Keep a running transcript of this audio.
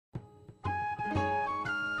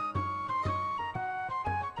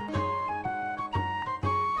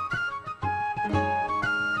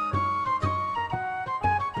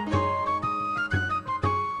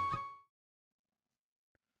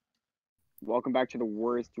welcome back to the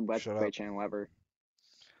worst Let's Shut Play up. channel ever.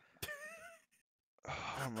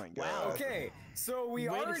 Oh my god. Wow. Okay, so we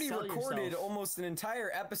Way to already sell recorded yourself. almost an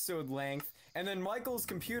entire episode length, and then Michael's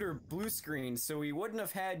computer blue screened, so we wouldn't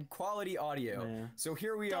have had quality audio. Yeah. So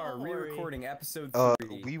here we are, Don't worry. re-recording episode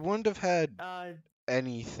 3. We wouldn't have had Uh,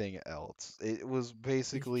 anything else. It was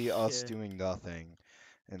basically us Yeah. doing nothing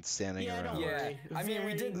and standing Yeah, don't around. worry. Yeah, I mean,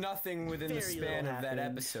 we did Very- nothing within the very span little of that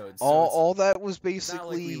happened. episode. So All that was not like we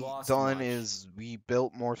basically lost done much. is we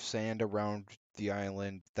built more sand around the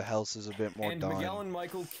island. The house is a bit more and done. Miguel and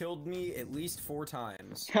Michael killed me at least 4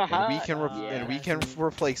 times. And we can Yeah, that's-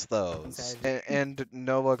 replace those. And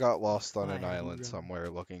Noah got lost on an I island agree. somewhere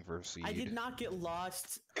looking for seed. I did not get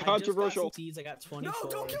lost. Controversial. I just got some seeds. I got 24. No,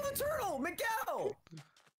 don't kill the turtle! Miguel!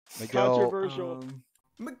 Miguel, Controversial.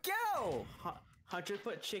 Miguel! Hunter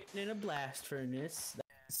put chicken in a blast furnace.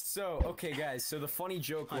 So, okay guys, so the funny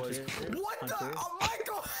joke was... Hunter, What the? Hunter. Oh,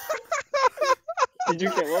 Michael! Did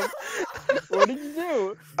you kill him? What did you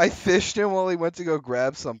do? I fished him while he went to go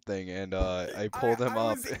grab something, and I pulled him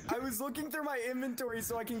up. I was looking through my inventory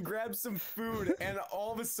so I can grab some food, and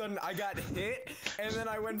all of a sudden I got hit, and then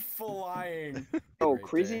I went flying. Oh, Right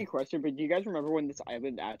crazy there. question, but do you guys remember when this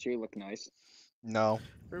island actually looked nice? No,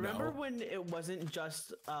 Remember No. when it wasn't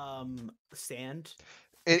just sand?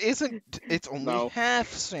 it isn't. It's only No. half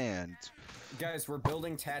sand. Guys, we're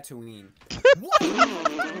building Tatooine. What? Hey!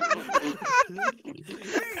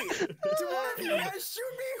 Do one of you guys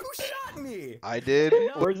shoot me? Who shot me? I did.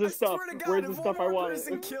 No. Where's the I stuff? swear to God, Where's if the stuff I one more want?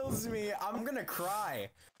 person kills me, I'm gonna cry.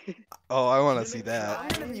 Oh, I want to Didn't see it that. I'm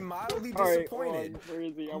gonna be mildly Alright, hold on. disappointed. Where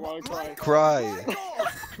is he? I want to cry. Michael! Cry. Michael!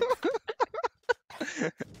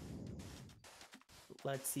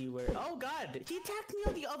 Let's see where. Oh God! He attacked me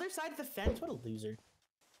on the other side of the fence. What a loser!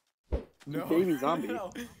 No, baby zombie.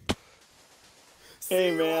 no. Hey, See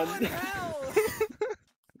you man. all in hell.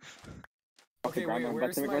 Okay, grab wait, him. I'm about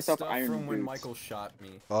where's to make my myself stuff iron from when boots. Michael shot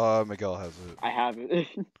me? Miguel has it. I have it.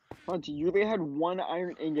 Hunter, you really had one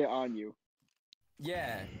iron ingot on you.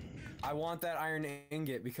 Yeah, I want that iron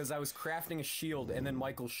ingot because I was crafting a shield and then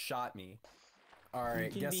Michael shot me. Alright,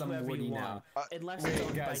 You can guess be I'm whoever woody you now. want. Unless it's Wait,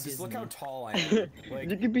 owned by guys, just look how Disney. tall I am. Like,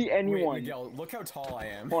 You could be wait, anyone. Miguel, look how tall I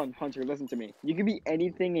am. Hold on, Hunter, listen to me. You can be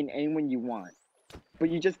anything and anyone you want. But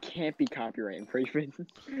you just can't be copyright infringement.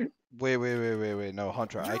 Wait. No,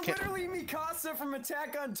 Hunter, You're I can't. literally Mikasa from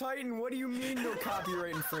Attack on Titan. What do you mean no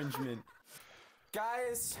copyright infringement?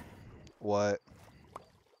 Guys, What?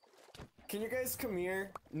 can you guys come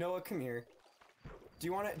here? Noah, come here. Do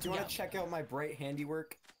you want to Yeah. check out my bright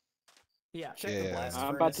handiwork? Yeah. Check Yeah. the blast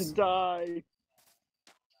I'm about furnace. to die.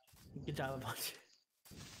 Good job, Hunter.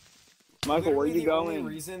 Michael, where are Literally you the only going?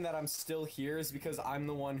 reason that I'm still here is because I'm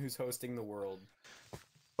the one who's hosting the world.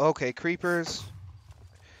 Okay, creepers.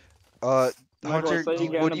 Michael, I Hunter, saw you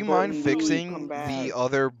get would on a you boat mind and you come fixing back.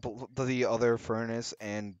 the other furnace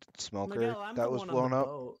and smoker Miguel, I'm that the was one on blown the up?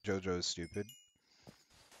 boat. JoJo is stupid.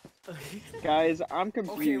 Guys, I'm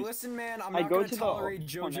confused. Okay, listen, man. I'm I not go gonna to the tolerate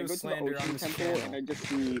hold on, I JoJo go to the slander on ocean this temple channel. and I just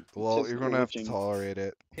see. Well, just you're gonna have to glitching. tolerate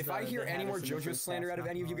it. If I hear They any had more us in the JoJo first slander class, out of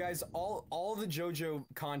not any of you gonna guys, all the JoJo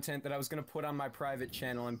content that I was gonna put on my private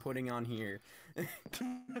channel, I'm putting on here.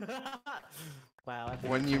 Wow. I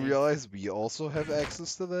When you think- realize we also have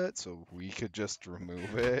access to that, so we could just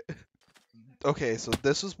remove it. Okay, so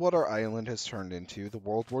this is what our island has turned into, the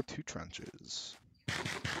World War II trenches.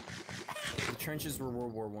 The trenches were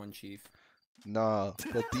World War I, Chief. Nah,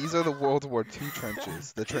 but these are the World War II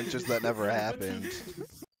trenches, the trenches that never happened.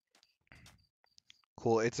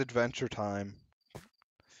 Cool, it's adventure time.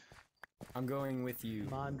 I'm going with you.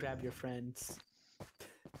 Come on, grab your friends.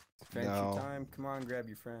 Adventure No. time. Come on, grab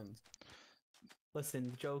your friends.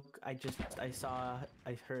 Listen, joke. I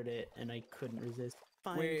heard it, and I couldn't resist.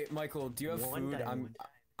 Fine. Wait, Michael, do you have One food? diamond.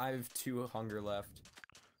 I have 2 hunger left.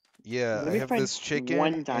 Yeah, Let I me have find this chicken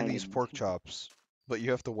one and these diamond. pork chops, but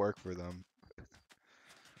you have to work for them.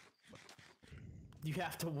 You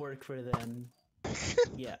have to work for them.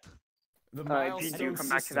 Yeah. The If you do milestone come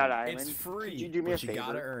back to system, that island, it's free, could you do me a but you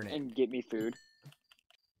gotta favor earn it. and get me food?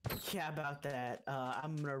 Yeah, about that.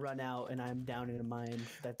 I'm gonna run out, and I'm down in a mine.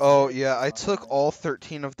 That's Oh it. yeah, I took all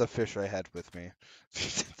 13 of the fish I had with me.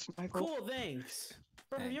 Michael? Cool, thanks.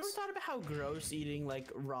 Bro, have you ever Thanks. thought about how gross eating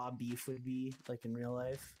like raw beef would be, like in real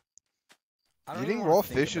life? I don't Eating even wanna raw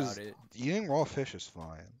think fish about is it. eating raw fish is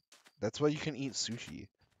fine. That's why you can eat sushi.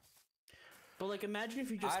 But like, imagine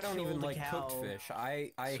if you just I don't killed even a like cow. cooked fish.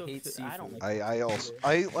 I Cooked hate fi- seafood. I don't like I cooked also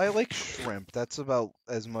either. I like shrimp. That's about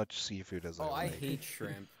as much seafood as I Oh, I like. hate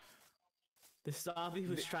shrimp. The zombie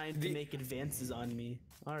was The- trying to the- make advances on me.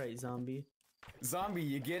 All right, zombie. Zombie,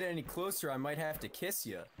 you get any closer, I might have to kiss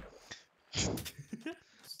you.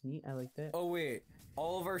 neat. I like that. Oh wait,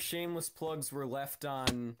 all of our shameless plugs were left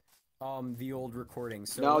on the old recording.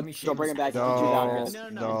 So No, let me don't bring it back. shameless You do plug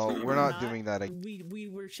that. No, No, no, we're we're not doing that. We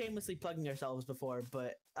were shamelessly plugging ourselves before,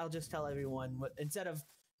 but I'll just tell everyone what instead of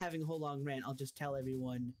having a whole long rant, I'll just tell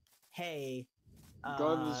everyone, hey,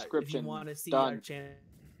 Go to the if you description. want to see our Done. channel,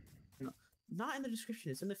 not in the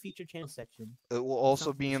description, it's in the featured channel section. It will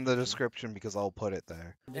also be in the description because I'll put it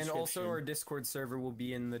there. And also Description. our Discord server will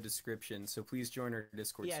be in the description, so please join our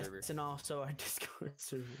Discord server. Yes, and also our Discord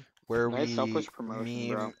server. Where Nice we selfish promotion,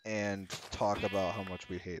 bro. meme and talk about how much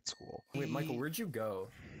we hate school. Wait, Michael, where'd you go?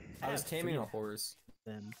 I was have taming three a horse.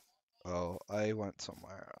 Then Oh, I went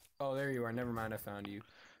somewhere. Oh, there you are. Never mind, I found you.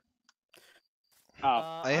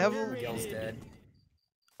 Oh, I have a- Miguel's dead.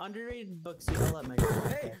 Underrated books. I'll let Michael.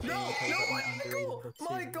 Hey, no, no, Michael!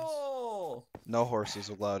 Michael! No horses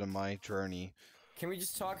allowed in my journey. Can we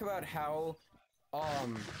just talk about how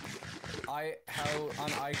on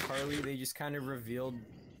iCarly they just kind of revealed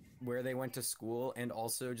where they went to school and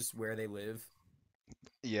also just where they live?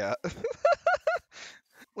 Yeah.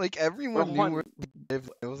 Like everyone knew where they lived.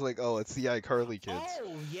 It was like, oh, it's the iCarly kids.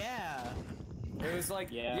 Oh yeah. It was like,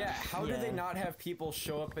 Yeah. how do they Yeah. not have people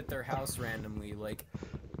show up at their house randomly? Like,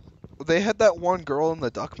 They had that one girl in the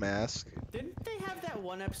duck mask. Didn't they have that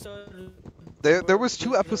one episode? There was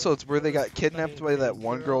two episodes where they got kidnapped by that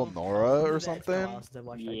one girl, Nora, or something.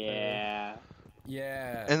 yeah.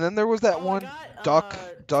 yeah. And then there was that one duck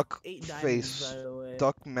 8 diamonds, face, by the way.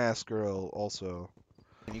 duck mask girl also.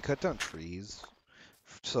 Can you cut down trees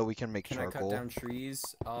so we can make Can I cut charcoal? down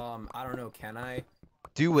trees? I don't know, can I?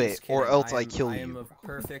 Do it, Just or kidding, else I am- kill I am you. of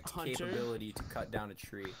perfect Hunter? capability to cut down a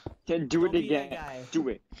tree. Then do Don't it be that again. guy. Do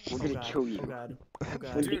it. We're Oh gonna god, kill you. Oh god. Oh For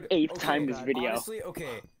god. the Dude, 8th okay, time this God. video. Honestly,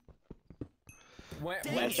 okay. When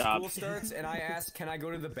Nice job. school starts and I ask, can I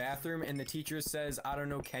go to the bathroom, and the teacher says, I don't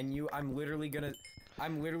know, can you? I'm literally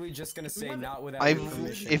just gonna say, not without your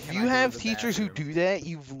permission. If can you I go to have the teachers who bathroom?" do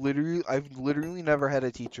that, I've literally never had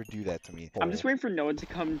a teacher do that to me. I'm just waiting for Noah to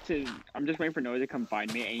come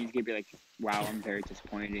find me, and he's gonna be like, "Wow, I'm very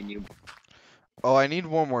disappointed in you." Oh, I need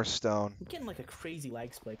one more stone. I'm getting like a crazy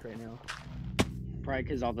lag spike right now. Probably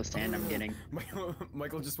because all the sand I'm getting.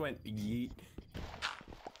 Michael just went yeet.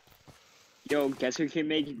 Yo, guess who can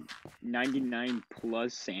make 99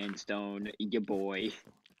 plus sandstone? Ya boy.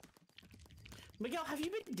 Miguel, have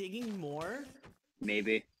you been digging more?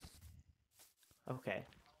 Maybe. Okay.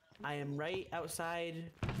 I am right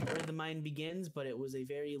outside where the mine begins, but it was a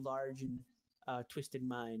very large and twisted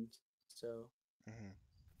mine. So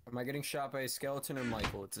Am I getting shot by a skeleton or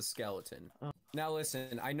Michael? It's a skeleton. Oh. Now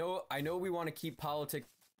listen, I know we want to keep politics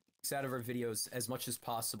out of our videos as much as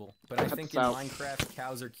possible, but I think in out. Minecraft,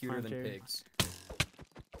 cows are cuter than Hunter. pigs.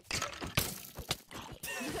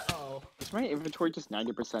 oh. Is my inventory just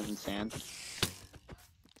 90% in sand?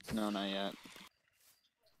 No, not yet.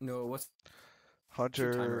 No, what's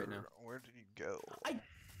Hunter, time right now? where did you go? I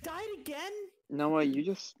died again? Noah, you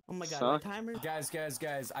just Oh my god, suck. my timer. Guys,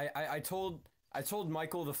 I told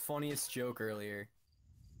Michael the funniest joke earlier,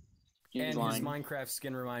 He's and lying. his Minecraft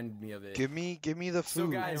skin reminded me of it. Give me the So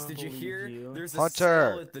food. guys, I did don't you hear? believe you. There's a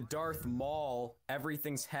Hunter! sale at the Darth Mall.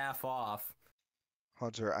 Everything's half off.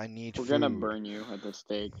 Hunter, I need We're food. gonna burn you at the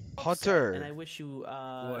stake. Hunter! And I wish you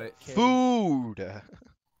What? carried- Food!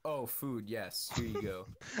 Oh, food. Yes, here you go.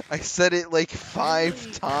 I said it like 5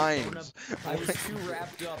 Really? times. I was too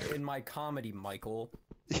wrapped up in my comedy, Michael.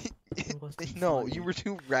 wasn't No, funny. you were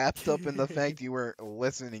too wrapped up in the fact you weren't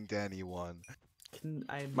listening to anyone.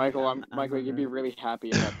 Michael, Michael, you'd be gonna- really happy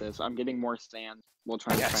about this. I'm getting more sand. We'll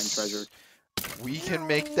try to find Yes. treasure. We can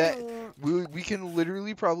make that. We can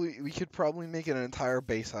literally we could probably make an entire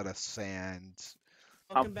base out of sand.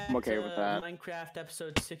 Welcome back I'm okay to with that. Minecraft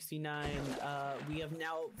episode 69. We have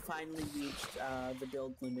now finally reached the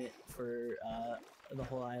build limit for the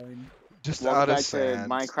whole island. Just Welcome out of back to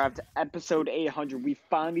sand. Minecraft episode 800. We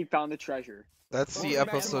finally found the treasure. That's the Welcome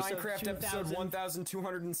back to episode. Minecraft episode 2000.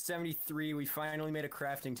 1273. We finally made a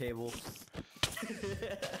crafting table.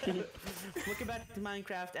 Welcome back to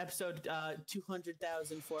Minecraft episode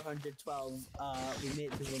 200,412. We made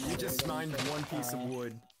it to the We nether just again, mined but, one piece of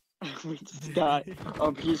wood. We just got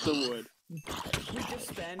a piece of wood. We just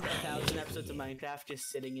spend 1,000 episodes of Minecraft just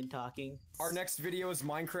sitting and talking. Our next video is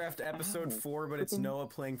Minecraft episode 4, but it's Noah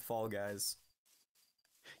playing Fall Guys.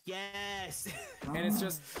 Yes! And it's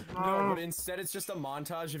just no, but instead it's just a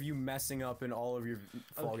montage of you messing up in all of your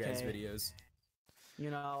Fall Guys Okay. videos. You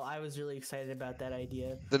know, I was really excited about that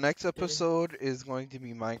idea. The next episode is going to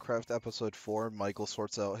be Minecraft episode 4. Michael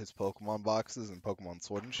sorts out his Pokemon boxes and Pokemon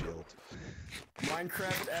Sword and Shield.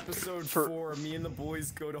 Minecraft episode For- 4, me and the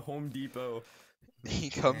boys go to Home Depot.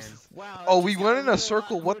 He Man. comes. Wow. Oh, that we just went got in a real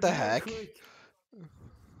circle. What awkward the real heck? quick.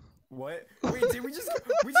 What? Wait, did we just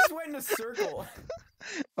went in a circle?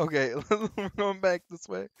 Okay, we're going back this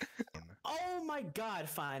way. Oh my god,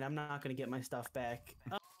 fine. I'm not gonna get my stuff back.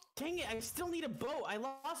 Dang it, I still need a boat. I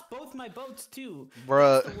lost both my boats too.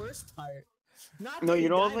 Bruh. That's the worst part. Not No, you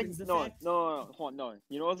getting know what's like diamonds, the no, fact... hold on, no.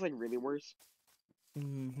 You know what's like really worse?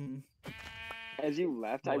 Mm-hmm. As you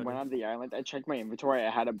left, I What? went on the island. I checked my inventory. I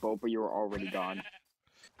had a boat, but you were already gone.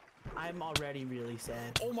 I'm already really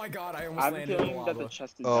sad. Oh my god, I I almost have a landed in the feeling that the lava.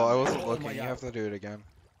 chest is Oh, down I there. wasn't Oh my looking. You God. have to do it again.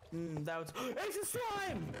 That was... It's a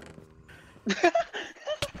slime!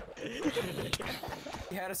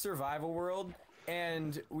 We had a survival world,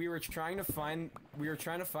 and we were trying to find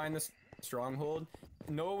this stronghold.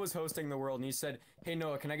 Noah was hosting the world, and he said, "Hey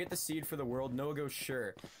Noah, can I get the seed for the world?" Noah goes,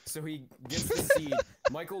 "Sure." So he gets the seed.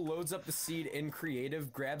 Michael loads up the seed in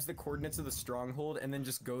creative, grabs the coordinates of the stronghold, and then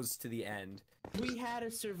just goes to the end. We had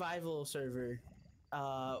a survival server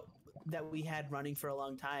that we had running for a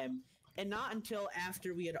long time, and not until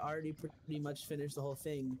after we had already pretty much finished the whole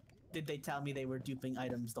thing did they tell me they were duping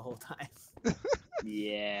items the whole time.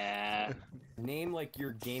 Yeah. Name like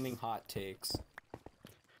your gaming hot takes.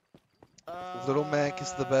 Little Mac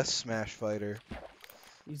is the best Smash fighter.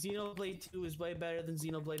 Xenoblade 2 is way better than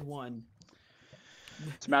Xenoblade 1.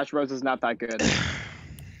 Smash Bros is not that good.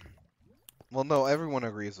 Well, no, everyone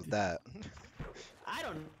agrees with that. I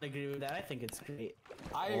don't agree with that. I think it's great.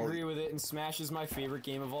 I Well- agree with it, and Smash is my favorite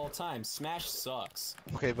game of all time. Smash sucks.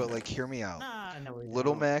 Okay, but like, hear me out. Nah, no, we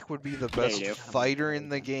Little don't. Mac would be the Yeah, you best do. fighter in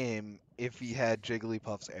the game if he had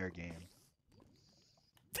Jigglypuff's air game.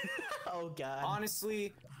 Oh god.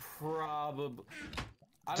 Honestly, probably.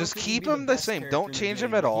 Just keep him the same. Don't change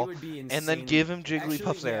him at all, and then give him Actually,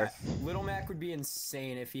 Jigglypuff's air. yeah, Little Mac would be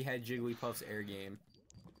insane if he had Jigglypuff's air game.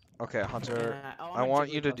 Okay, Hunter, Yeah, I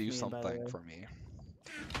want you to Jigglypuff do meme, by the something way. for me.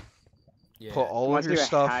 Yeah. Put all of Wants your to do a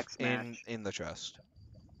stuff hack in smash. the chest.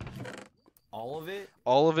 All of it?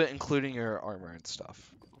 All of it, including your armor and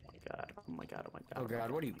stuff. Oh my god. Oh my god. Oh my god. Oh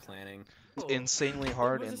god, what are you planning? Oh, Insanely it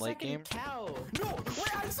hard was in a late second game. Cow. No!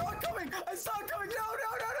 Wait, I saw it coming! I saw it coming! No,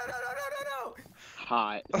 no, no, no, no, no, no, no, no!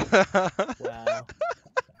 Hot. Wow.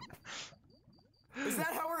 Is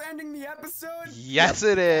that how we're ending the episode? Yes,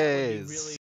 it That would be is. really